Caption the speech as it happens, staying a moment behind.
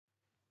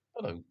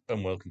Hello,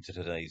 and welcome to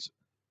today's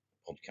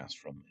podcast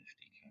from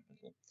FD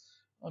Capital.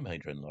 I'm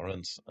Adrian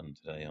Lawrence, and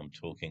today I'm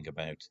talking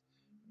about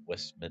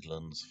West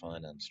Midlands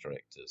finance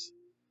directors.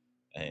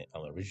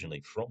 I'm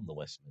originally from the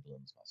West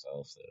Midlands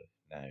myself, so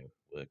now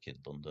work in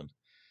London,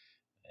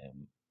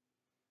 um,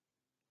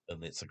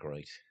 and it's a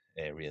great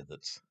area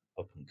that's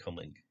up and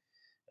coming.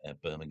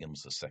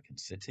 Birmingham's the second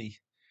city,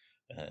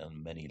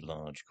 and many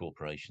large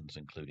corporations,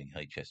 including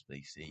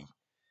HSBC,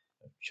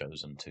 have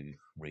chosen to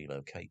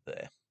relocate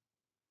there.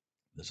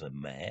 There's a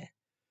mayor,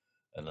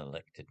 an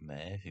elected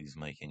mayor who's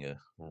making a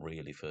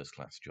really first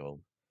class job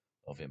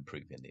of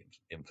improving the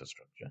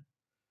infrastructure.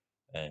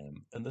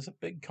 And there's a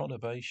big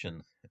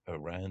conurbation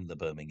around the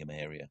Birmingham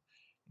area,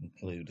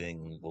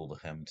 including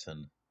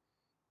Wolverhampton,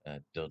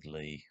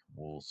 Dudley,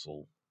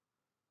 Walsall,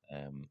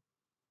 um,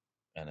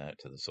 and out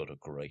to the sort of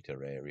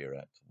greater area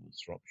out towards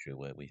Shropshire,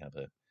 where we have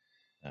a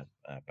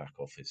back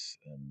office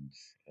and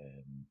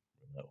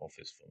remote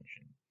office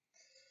function.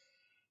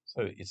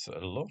 So it's a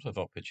lot of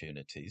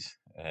opportunities.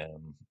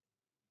 The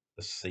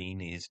scene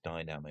is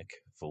dynamic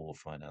for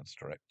finance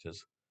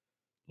directors.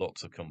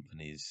 Lots of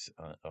companies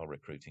are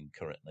recruiting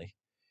currently.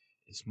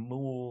 It's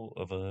more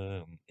of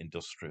a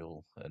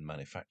industrial and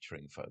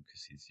manufacturing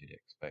focus as you'd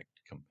expect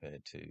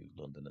compared to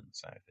London and the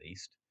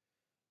southeast.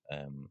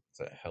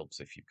 So it helps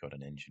if you've got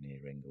an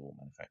engineering or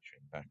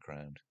manufacturing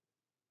background.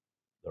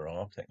 There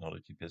are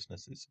technology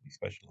businesses. We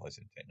specialise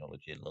in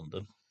technology in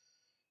London.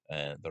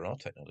 There are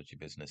technology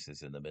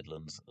businesses in the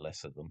Midlands,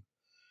 less of them,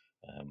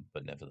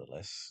 but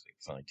nevertheless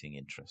exciting,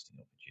 interesting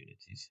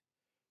opportunities.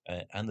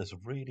 And there's a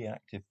really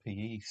active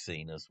PE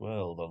scene as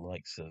well, the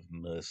likes of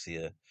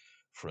Mercia,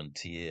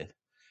 Frontier,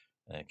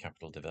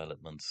 Capital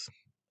Developments,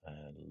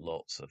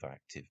 lots of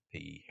active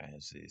PE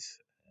houses.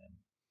 Um,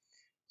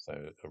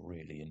 so a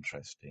really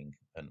interesting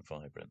and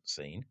vibrant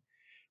scene.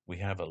 We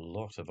have a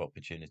lot of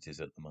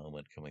opportunities at the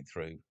moment coming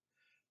through,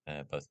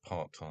 both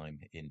part-time,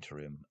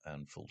 interim,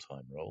 and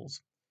full-time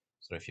roles.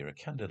 So if you're a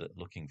candidate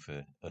looking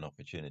for an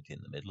opportunity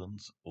in the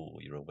Midlands,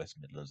 or you're a West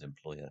Midlands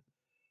employer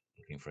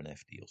looking for an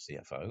FD or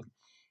CFO,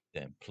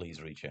 then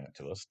please reach out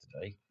to us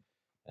today.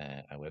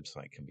 Our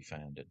website can be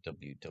found at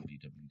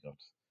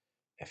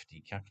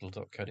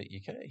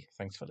www.fdcapital.co.uk.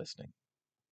 Thanks for listening.